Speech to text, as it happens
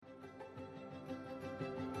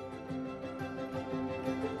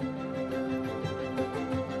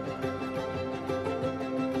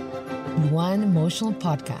One Emotional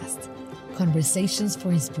Podcast, conversations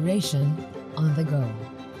for inspiration on the go.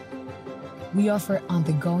 We offer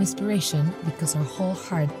on-the-go inspiration because our whole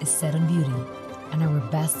heart is set on beauty and our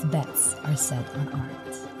best bets are set on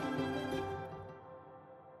art.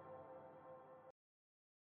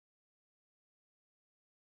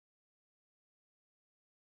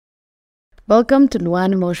 Welcome to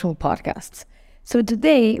One Emotional Podcast. So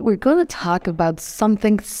today we're going to talk about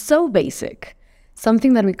something so basic,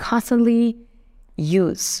 something that we constantly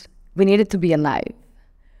use. We need it to be alive.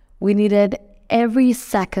 We need it every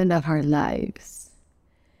second of our lives.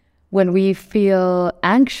 When we feel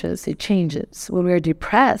anxious, it changes. When we're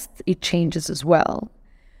depressed, it changes as well.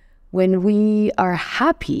 When we are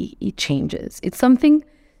happy, it changes. It's something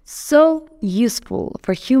so useful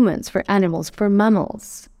for humans, for animals, for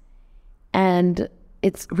mammals. And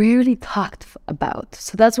it's rarely talked about.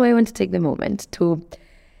 So that's why I want to take the moment to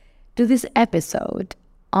do this episode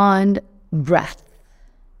on breath.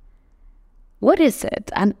 What is it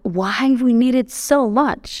and why we need it so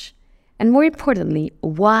much? And more importantly,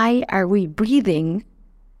 why are we breathing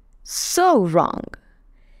so wrong?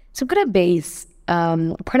 So I'm going to base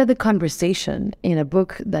part of the conversation in a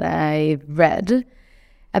book that I read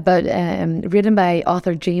about, written by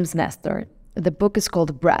author James Nestor. The book is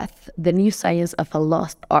called Breath, The New Science of a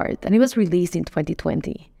Lost Art, and it was released in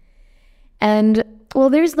 2020. And well,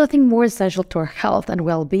 there's nothing more essential to our health and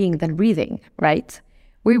well-being than breathing, right?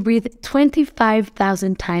 We breathe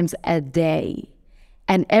 25,000 times a day,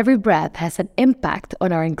 and every breath has an impact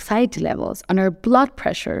on our anxiety levels, on our blood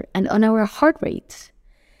pressure, and on our heart rate.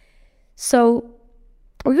 So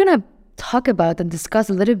we're going to talk about and discuss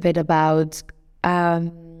a little bit about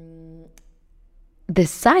the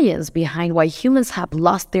science behind why humans have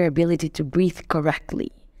lost their ability to breathe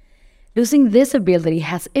correctly. Losing this ability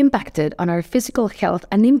has impacted on our physical health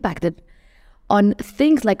and impacted on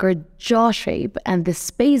things like our jaw shape and the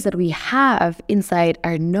space that we have inside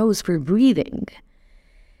our nose for breathing.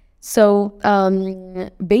 So,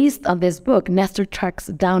 based on this book, Nestor tracks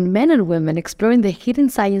down men and women exploring the hidden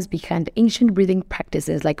science behind ancient breathing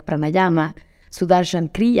practices like pranayama,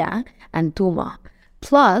 sudarshan kriya, and tuma.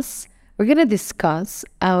 Plus, we're going to discuss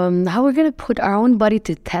how we're going to put our own body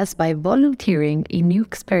to test by volunteering in new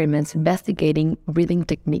experiments investigating breathing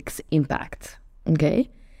techniques' impact.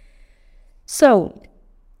 Okay? So,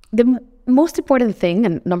 the most important thing,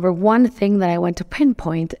 and number one thing that I want to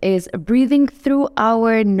pinpoint, is breathing through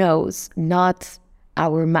our nose, not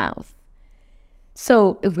our mouth.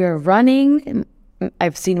 So, if we're running,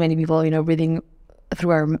 I've seen many people, breathing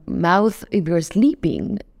through our mouth. If we're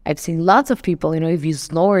sleeping, I've seen lots of people, if you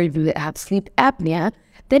snore, if you have sleep apnea,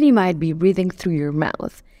 then you might be breathing through your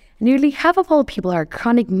mouth. Nearly half of all people are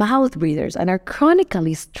chronic mouth breathers and are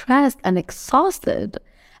chronically stressed and exhausted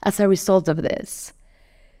as a result of this.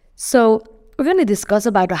 So we're going to discuss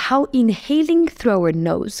about how inhaling through our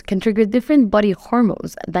nose can trigger different body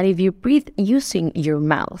hormones than if you breathe using your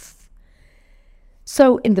mouth.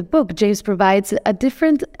 So in the book, James provides a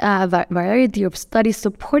different variety of studies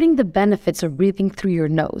supporting the benefits of breathing through your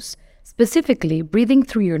nose. Specifically, breathing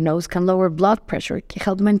through your nose can lower blood pressure,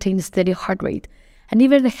 help maintain a steady heart rate, and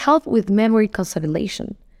even help with memory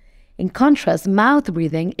consolidation. In contrast, mouth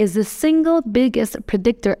breathing is the single biggest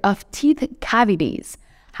predictor of teeth cavities.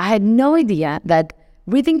 I had no idea that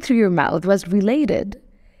breathing through your mouth was related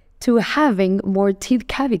to having more teeth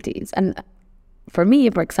cavities. And for me,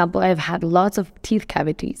 for example, I've had lots of teeth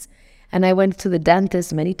cavities, and I went to the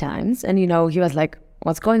dentist many times, and he was like,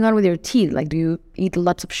 what's going on with your teeth? Like, do you eat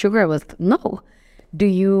lots of sugar? I was, no. Do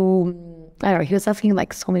you, I don't know, he was asking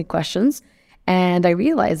like so many questions, and I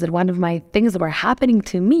realized that one of my things that were happening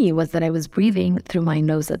to me was that I was breathing through my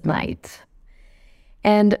nose at night.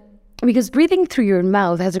 And because breathing through your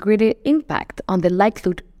mouth has a greater impact on the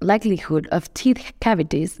likelihood of teeth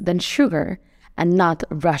cavities than sugar and not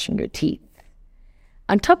brushing your teeth.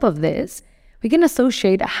 On top of this, we can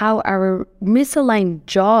associate how our misaligned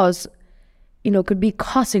jaws, could be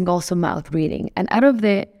causing also mouth breathing. And out of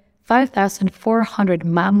the 5,400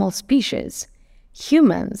 mammal species,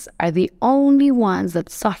 humans are the only ones that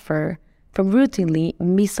suffer from routinely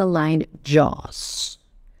misaligned jaws.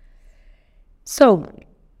 So,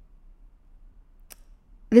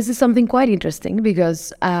 this is something quite interesting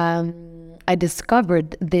because I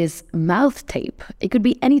discovered this mouth tape. It could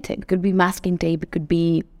be any tape. It could be masking tape. It could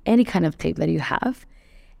be any kind of tape that you have.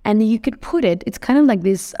 And you could put it, it's kind of like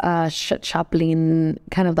this Chaplin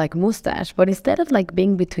kind of like mustache, but instead of like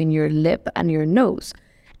being between your lip and your nose,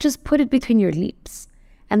 just put it between your lips.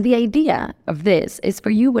 And the idea of this is for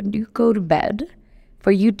you, when you go to bed,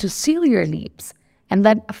 for you to seal your lips, and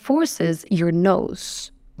that forces your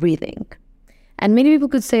nose breathing. And many people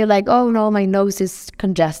could say like, oh no, my nose is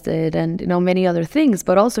congested and, many other things,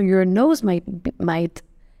 but also your nose might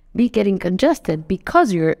be getting congested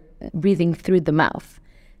because you're breathing through the mouth.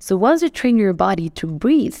 So once you train your body to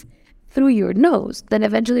breathe through your nose, then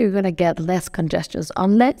eventually you're going to get less congestions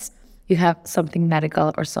unless you have something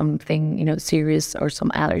medical or something, serious or some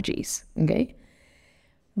allergies, okay?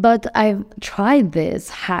 But I've tried this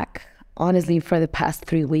hack, honestly, for the past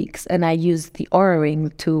 3 weeks, and I use the Oura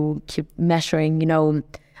Ring to keep measuring,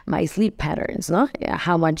 my sleep patterns, no? Yeah,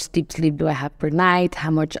 how much deep sleep do I have per night?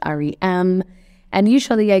 How much REM? And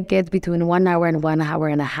usually I get between 1 hour and 1 hour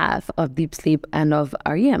and a half of deep sleep and of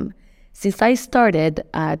REM. Since I started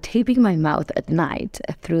taping my mouth at night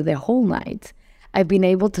through the whole night, I've been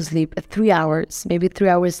able to sleep 3 hours, maybe 3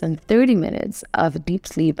 hours and 30 minutes of deep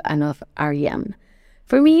sleep and of REM.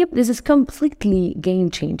 For me, this is completely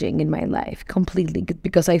game-changing in my life, completely,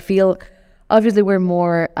 because I feel, obviously, we're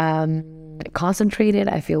more concentrated,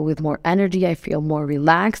 I feel with more energy, I feel more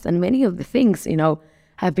relaxed, and many of the things,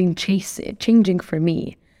 have been changing for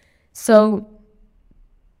me. So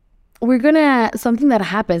something that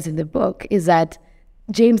happens in the book is that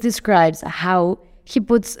James describes how he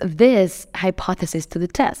puts this hypothesis to the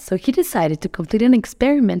test. So he decided to complete an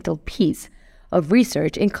experimental piece of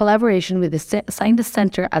research in collaboration with the Science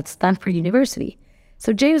Center at Stanford University.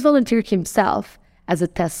 So James volunteered himself as a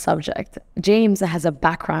test subject. James has a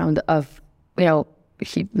background of,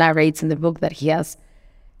 he narrates in the book that he has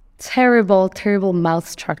terrible mouth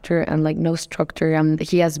structure and nose structure.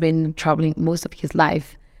 He has been traveling most of his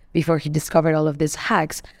life before he discovered all of these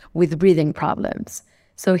hacks with breathing problems.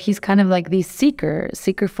 So he's kind of like this seeker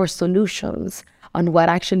for solutions on what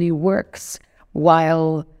actually works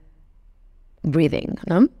while breathing.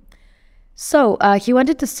 No? So he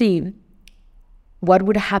wanted to see what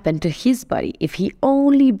would happen to his body if he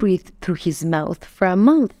only breathed through his mouth for a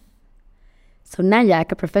month. So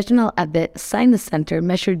Nayak, a professional at the Science Center,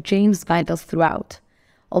 measured James' vitals throughout.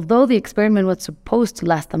 Although the experiment was supposed to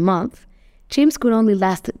last a month, James could only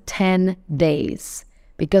last 10 days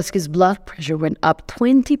because his blood pressure went up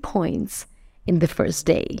 20 points in the first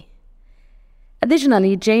day.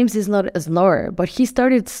 Additionally, James is not a snorer, but he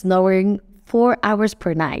started snoring 4 hours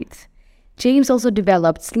per night. James also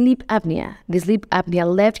developed sleep apnea. The sleep apnea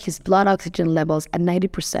left his blood oxygen levels at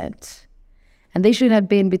 90%, and they should have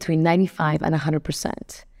been between 95 and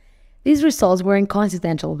 100%. These results weren't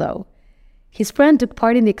coincidental, though. His friend took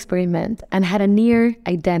part in the experiment and had a near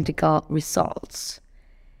identical results.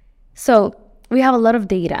 So we have a lot of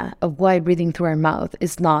data of why breathing through our mouth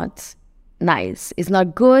is not nice. It's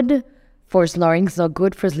not good for snoring, it's not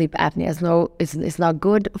good for sleep apnea, it's not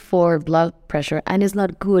good for blood pressure, and it's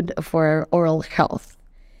not good for oral health.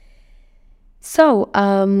 So,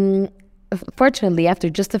 fortunately, after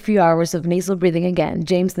just a few hours of nasal breathing again,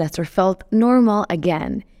 James Nestor felt normal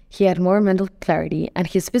again. He had more mental clarity, and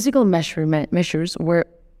his physical measures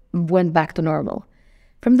went back to normal.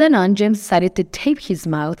 From then on, James decided to tape his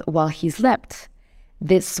mouth while he slept.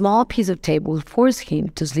 This small piece of tape would force him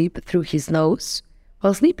to sleep through his nose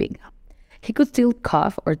while sleeping. He could still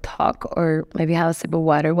cough or talk or maybe have a sip of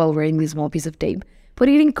water while wearing this small piece of tape, but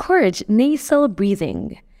it encouraged nasal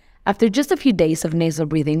breathing. After just a few days of nasal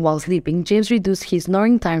breathing while sleeping, James reduced his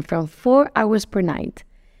snoring time from 4 hours per night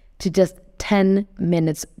to just 10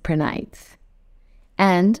 minutes per night.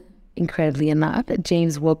 And, incredibly enough,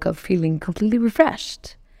 James woke up feeling completely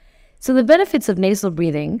refreshed. So the benefits of nasal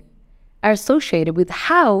breathing are associated with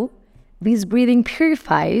how this breathing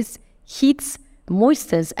purifies, heats,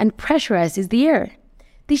 moistens, and pressurizes the air.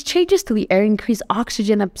 These changes to the air increase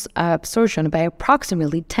oxygen absorption by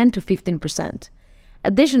approximately 10 to 15%.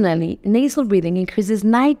 Additionally, nasal breathing increases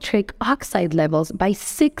nitric oxide levels by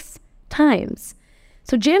 6 times.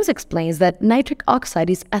 So James explains that nitric oxide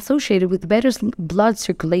is associated with better blood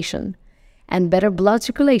circulation, and better blood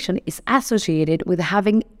circulation is associated with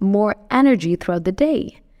having more energy throughout the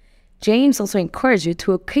day. James also encourages you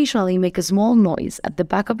to occasionally make a small noise at the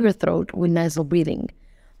back of your throat with nasal breathing.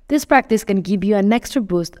 This practice can give you an extra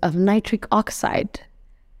boost of nitric oxide,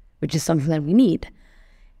 which is something that we need.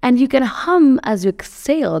 And you can hum as you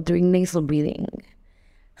exhale during nasal breathing.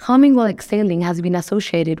 Humming while exhaling has been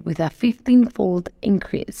associated with a 15-fold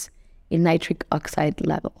increase in nitric oxide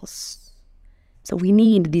levels. So we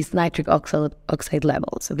need these nitric oxide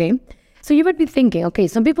levels, okay? So you might be thinking, okay,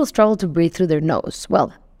 some people struggle to breathe through their nose.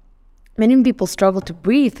 Well, many people struggle to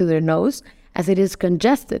breathe through their nose as it is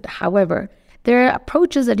congested. However, there are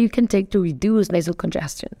approaches that you can take to reduce nasal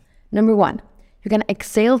congestion. Number 1, you can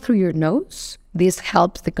exhale through your nose. This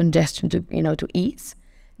helps the congestion to ease.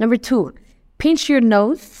 Number 2, pinch your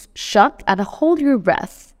nose shut and hold your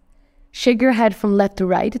breath Shake your head from left to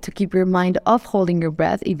right to keep your mind off holding your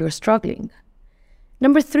breath if you're struggling.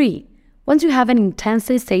 Number 3, once you have an intense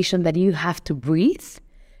sensation that you have to breathe,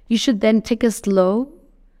 you should then take a slow,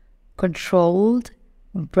 controlled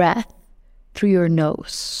breath through your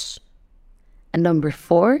nose. And number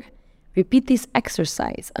 4, repeat this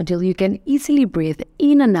exercise until you can easily breathe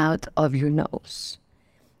in and out of your nose.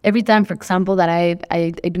 Every time, for example, that I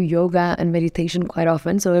do yoga and meditation quite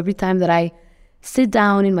often, so every time that I sit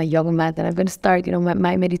down in my yoga mat and I'm going to start,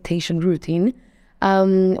 my meditation routine,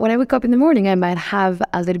 when I wake up in the morning, I might have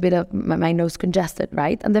a little bit of my nose congested,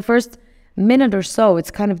 right? And the first minute or so, it's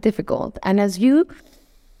kind of difficult. And as you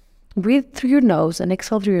breathe through your nose and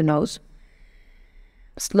exhale through your nose,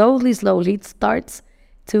 slowly, it starts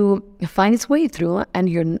to find its way through,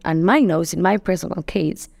 and my nose, in my personal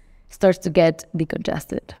case, starts to get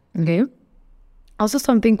decongested, okay? Also,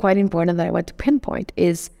 something quite important that I want to pinpoint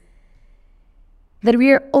is that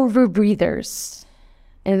we are over-breathers.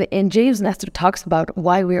 And James Nestor talks about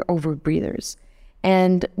why we're over-breathers.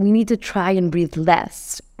 And we need to try and breathe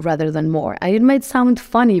less rather than more. And it might sound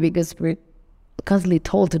funny because we're constantly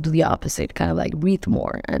told to do the opposite, kind of like breathe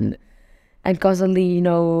more and constantly,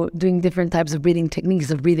 doing different types of breathing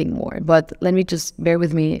techniques of breathing more. But let me just bear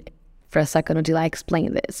with me for a second until I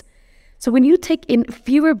explain this. So when you take in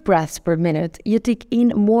fewer breaths per minute, you take in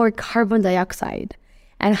more carbon dioxide.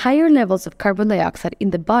 And higher levels of carbon dioxide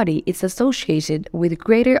in the body is associated with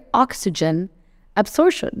greater oxygen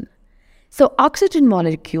absorption. So oxygen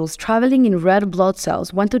molecules traveling in red blood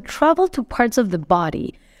cells want to travel to parts of the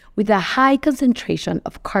body with a high concentration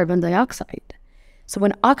of carbon dioxide. So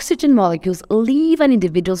when oxygen molecules leave an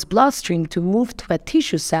individual's bloodstream to move to a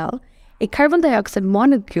tissue cell, a carbon dioxide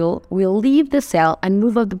molecule will leave the cell and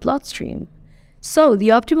move up the bloodstream. So the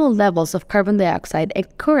optimal levels of carbon dioxide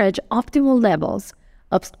encourage optimal levels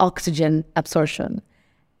of oxygen absorption.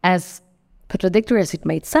 As contradictory as it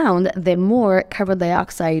might sound, the more carbon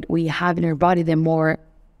dioxide we have in our body, the more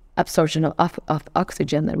absorption of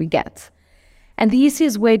oxygen that we get. And the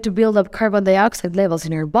easiest way to build up carbon dioxide levels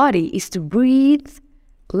in our body is to breathe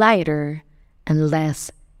lighter and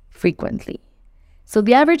less frequently. So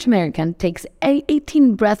the average American takes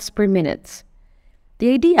 18 breaths per minute.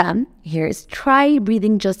 The idea here is try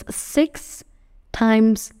breathing just 6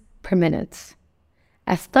 times per minute,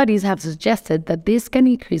 as studies have suggested that this can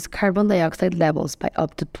increase carbon dioxide levels by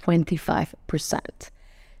up to 25%.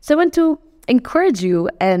 So I want to encourage you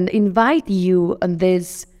and invite you on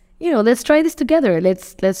this, let's try this together.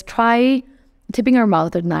 Let's try tipping our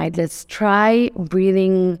mouth at night. Let's try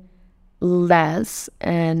breathing less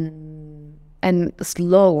and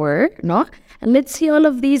slower, no? And let's see all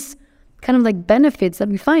of these kind of like benefits that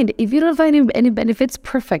we find. If you don't find any benefits,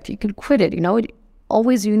 perfect. You can quit it,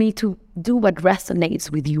 Always you need to do what resonates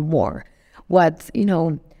with you more.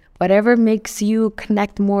 Whatever makes you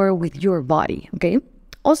connect more with your body, okay?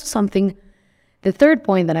 Also the third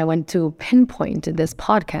point that I want to pinpoint in this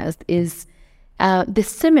podcast is the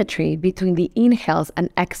symmetry between the inhales and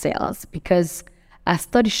exhales, because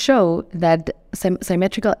studies show that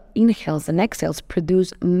symmetrical inhales and exhales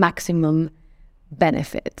produce maximum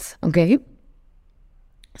benefits, okay?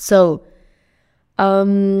 So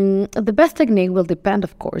the best technique will depend,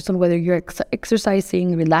 of course, on whether you're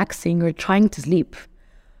exercising, relaxing, or trying to sleep.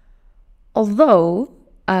 Although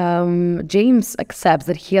James accepts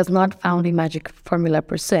that he has not found a magic formula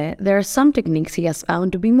per se, there are some techniques he has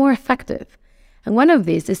found to be more effective. And one of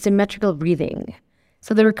these is symmetrical breathing.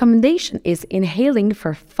 So the recommendation is inhaling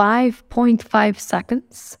for 5.5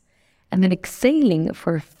 seconds and then exhaling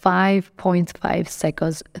for 5.5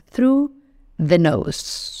 seconds through the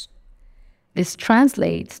nose. This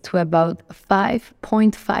translates to about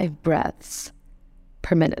 5.5 breaths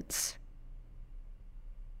per minute.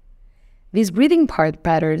 These breathing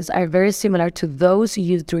patterns are very similar to those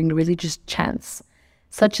used during religious chants,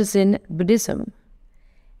 such as in Buddhism.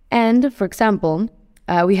 And, for example,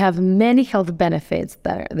 we have many health benefits.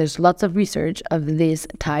 There's lots of research of this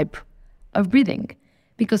type of breathing.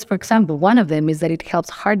 Because, for example, one of them is that it helps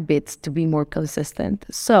heartbeats to be more consistent.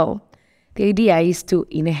 So the idea is to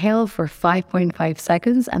inhale for 5.5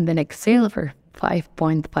 seconds and then exhale for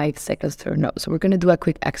 5.5 seconds through your nose. So we're going to do a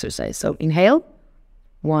quick exercise. So inhale,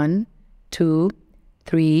 1, 2,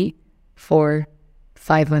 3, 4,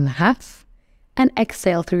 5.5, and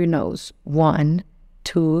exhale through your nose, 1,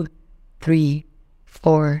 2, 3,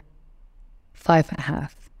 4,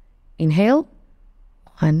 5.5. Inhale,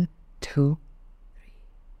 1, 2, 3,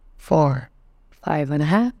 4,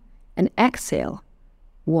 5.5, and exhale,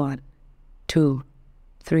 1, 2,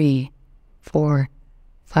 3, 4,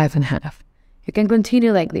 5.5. You can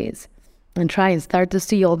continue like this and try and start to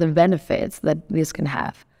see all the benefits that this can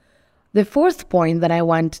have. The fourth point that I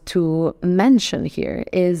want to mention here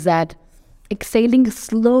is that exhaling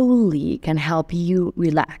slowly can help you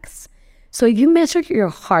relax. So if you measure your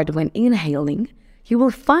heart when inhaling, you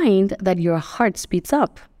will find that your heart speeds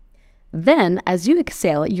up. Then, as you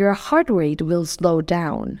exhale, your heart rate will slow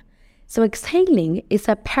down. So exhaling is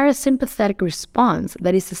a parasympathetic response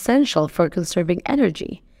that is essential for conserving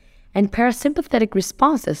energy. And parasympathetic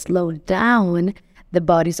responses slow down the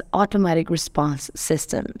body's automatic response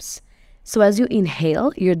systems. So as you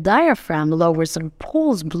inhale, your diaphragm lowers and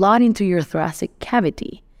pulls blood into your thoracic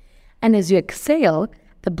cavity. And as you exhale,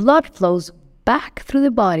 the blood flows back through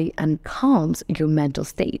the body and calms your mental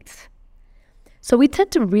state. So we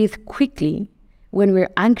tend to breathe quickly when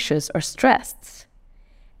we're anxious or stressed.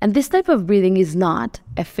 And this type of breathing is not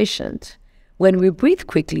efficient. When we breathe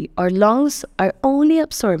quickly, our lungs are only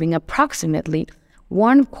absorbing approximately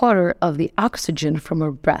 1/4 of the oxygen from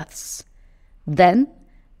our breaths. Then,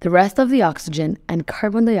 the rest of the oxygen and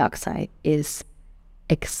carbon dioxide is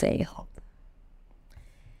exhaled.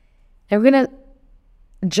 Now we're going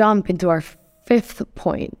to jump into our fifth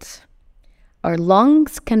point. Our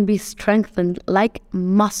lungs can be strengthened like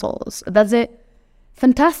muscles. That's a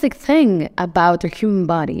fantastic thing about the human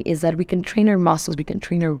body, is that we can train our muscles, we can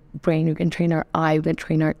train our brain, we can train our eye, we can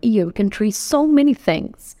train our ear, we can train so many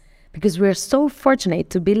things because we're so fortunate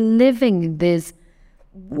to be living this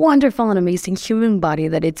wonderful and amazing human body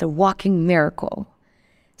that it's a walking miracle.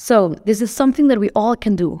 So this is something that we all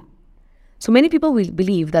can do. So many people will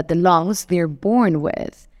believe that the lungs they're born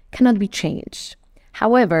with cannot be changed.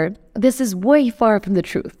 However, this is way far from the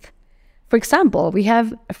truth. For example, we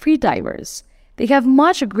have free divers. They have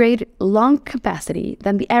much greater lung capacity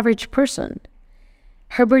than the average person.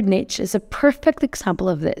 Herbert Nietzsche is a perfect example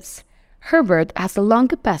of this. Herbert has a lung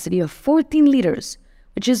capacity of 14 liters,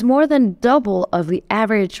 which is more than double of the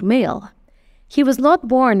average male. He was not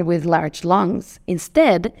born with large lungs.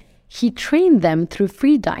 Instead, he trained them through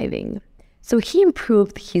free diving. So he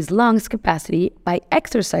improved his lungs capacity by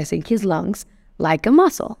exercising his lungs like a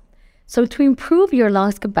muscle. So to improve your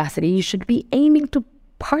lungs capacity, you should be aiming to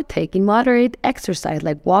partake in moderate exercise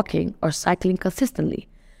like walking or cycling consistently.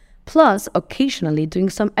 Plus, occasionally doing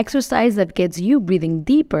some exercise that gets you breathing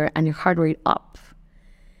deeper and your heart rate up.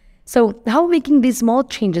 So how making these small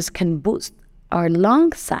changes can boost our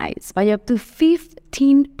lung size by up to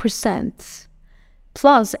 15%.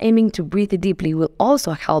 Plus, aiming to breathe deeply will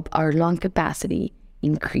also help our lung capacity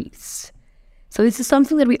increase. So this is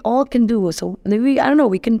something that we all can do. So maybe,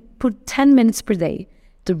 we can put 10 minutes per day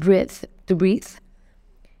to breathe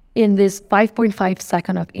in this 5.5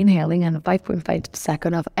 second of inhaling and 5.5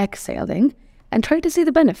 second of exhaling and try to see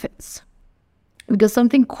the benefits. Because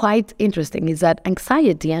something quite interesting is that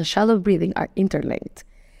anxiety and shallow breathing are interlinked.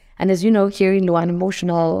 And as you know, here in One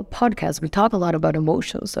Emotional podcast, we talk a lot about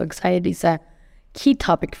emotions. So anxiety is a key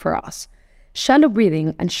topic for us. Shallow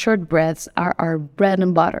breathing and short breaths are our bread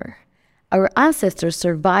and butter. Our ancestors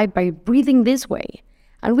survived by breathing this way,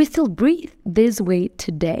 and we still breathe this way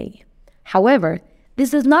today. However,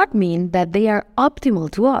 this does not mean that they are optimal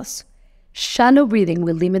to us. Shallow breathing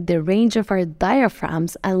will limit the range of our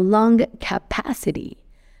diaphragms and lung capacity.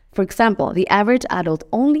 For example, the average adult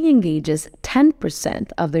only engages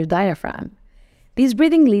 10% of their diaphragm. This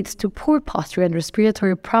breathing leads to poor posture and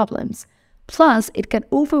respiratory problems. Plus, it can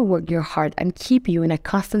overwork your heart and keep you in a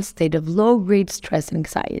constant state of low-grade stress and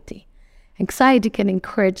anxiety. Anxiety can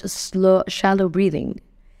encourage shallow breathing.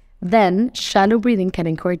 Then, shallow breathing can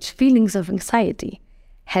encourage feelings of anxiety.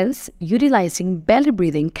 Hence, utilizing belly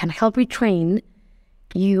breathing can help retrain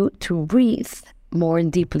you to breathe more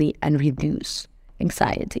deeply and reduce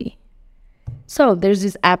anxiety. So there's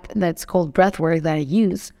this app that's called Breathwork that I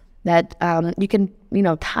use that you can,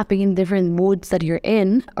 tap in different moods that you're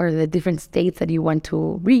in or the different states that you want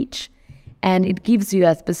to reach. And it gives you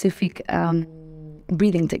a specific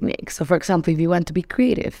breathing technique. So for example, if you want to be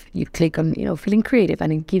creative, you click on, feeling creative,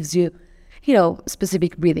 and it gives you,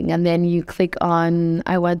 specific breathing. And then you click on,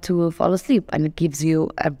 I want to fall asleep, and it gives you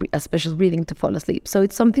a special breathing to fall asleep. So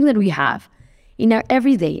it's something that we have in our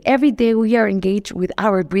everyday. Every day we are engaged with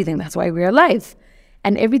our breathing. That's why we're alive.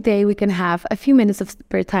 And every day we can have a few minutes of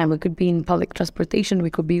spare time. We could be in public transportation. We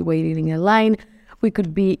could be waiting in a line. We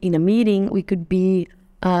could be in a meeting. We could be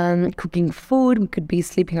cooking food. We could be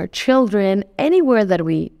sleeping our children. Anywhere that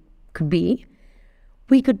we could be,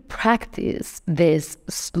 we could practice this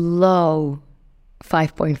slow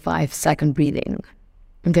 5.5 second breathing.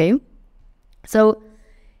 Okay? So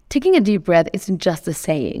taking a deep breath isn't just a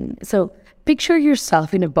saying. So picture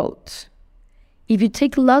yourself in a boat. If you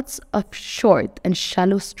take lots of short and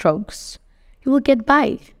shallow strokes, you will get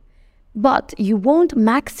by. But you won't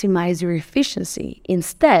maximize your efficiency.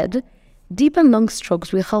 Instead, Deep and long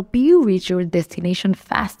strokes will help you reach your destination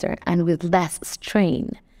faster and with less strain.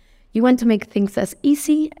 You want to make things as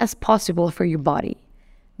easy as possible for your body.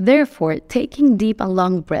 Therefore, taking deep and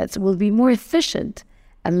long breaths will be more efficient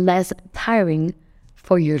and less tiring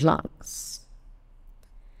for your lungs.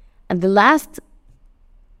 And the last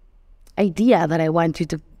idea that I want you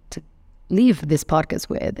to leave this podcast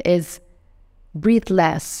with is breathe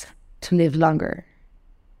less to live longer.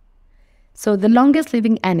 So the longest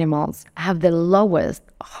living animals have the lowest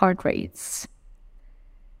heart rates.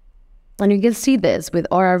 And you can see this with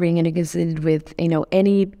Oura Ring, and you can see it with,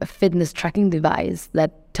 any fitness tracking device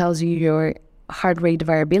that tells you your heart rate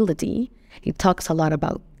variability. It talks a lot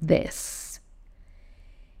about this.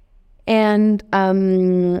 And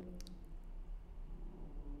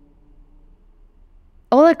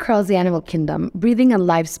all across the animal kingdom, breathing and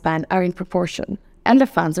lifespan are in proportion.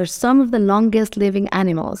 Elephants are some of the longest living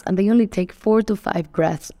animals, and they only take 4 to 5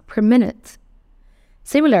 breaths per minute.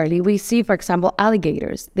 Similarly, we see, for example,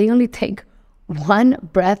 alligators. They only take 1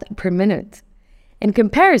 breath per minute. In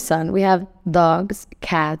comparison, we have dogs,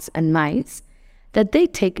 cats, and mice that they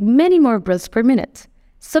take many more breaths per minute.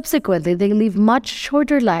 Subsequently, they live much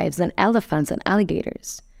shorter lives than elephants and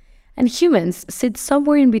alligators. And humans sit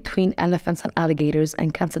somewhere in between elephants and alligators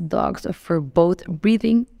and cats and dogs for both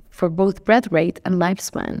breath rate and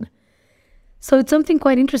lifespan. So it's something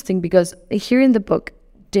quite interesting, because here in the book,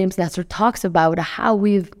 James Nestor talks about how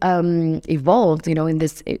we've evolved, in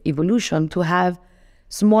this evolution to have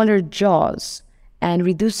smaller jaws and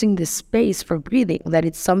reducing the space for breathing, that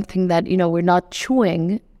it's something that, we're not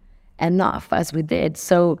chewing enough as we did.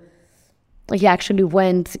 So he actually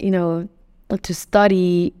went, to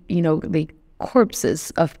study, the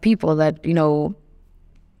corpses of people that, I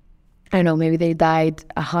don't know, maybe they died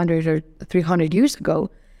 100 or 300 years ago,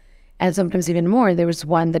 and sometimes even more. There was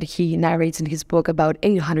one that he narrates in his book about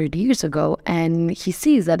 800 years ago, and he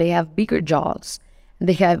sees that they have bigger jaws, and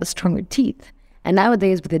they have stronger teeth. And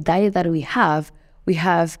nowadays, with the diet that we have,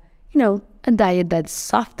 a diet that's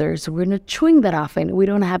softer, so we're not chewing that often. We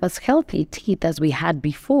don't have as healthy teeth as we had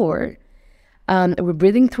before. We're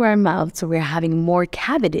breathing through our mouth, so we're having more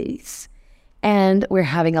cavities. And we're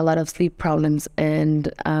having a lot of sleep problems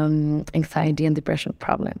and anxiety and depression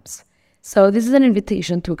problems. So this is an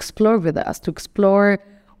invitation to explore with us, to explore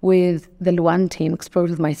with the Luan team, explore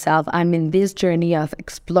with myself. I'm in this journey of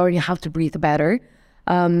exploring how to breathe better.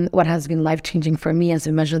 What has been life-changing for me, as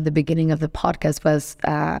I mentioned at the beginning of the podcast, was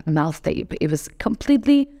mouth tape. It was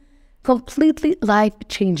completely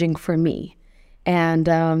life-changing for me. And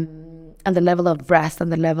the level of rest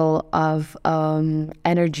and the level of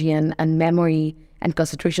energy and memory and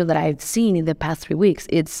concentration that I've seen in the past 3 weeks,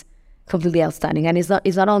 it's completely outstanding. And it's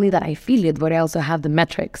not only that I feel it, but I also have the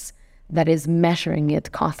metrics that is measuring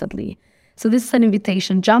it constantly. So this is an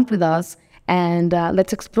invitation. Jump with us, and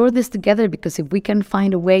let's explore this together, because if we can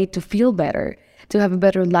find a way to feel better, to have a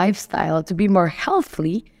better lifestyle, to be more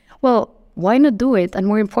healthy, well, why not do it? And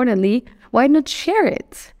more importantly, why not share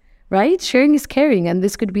it? Right? Sharing is caring, and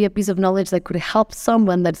this could be a piece of knowledge that could help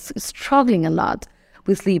someone that's struggling a lot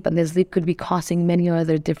with sleep, and the sleep could be causing many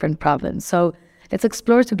other different problems. So let's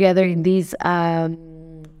explore together in this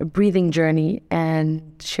breathing journey and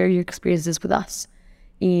share your experiences with us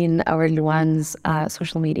in our Luan's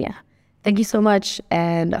social media. Thank you so much,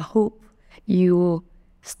 and I hope you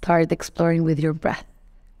start exploring with your breath.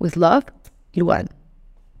 With love, Luan.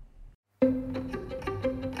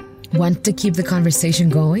 Want to keep the conversation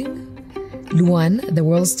going? Luan, the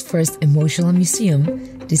world's first emotional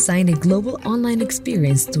museum, designed a global online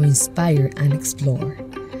experience to inspire and explore.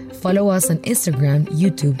 Follow us on Instagram,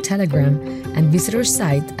 YouTube, Telegram, and visit our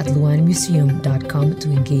site at luanmuseum.com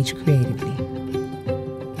to engage creatively.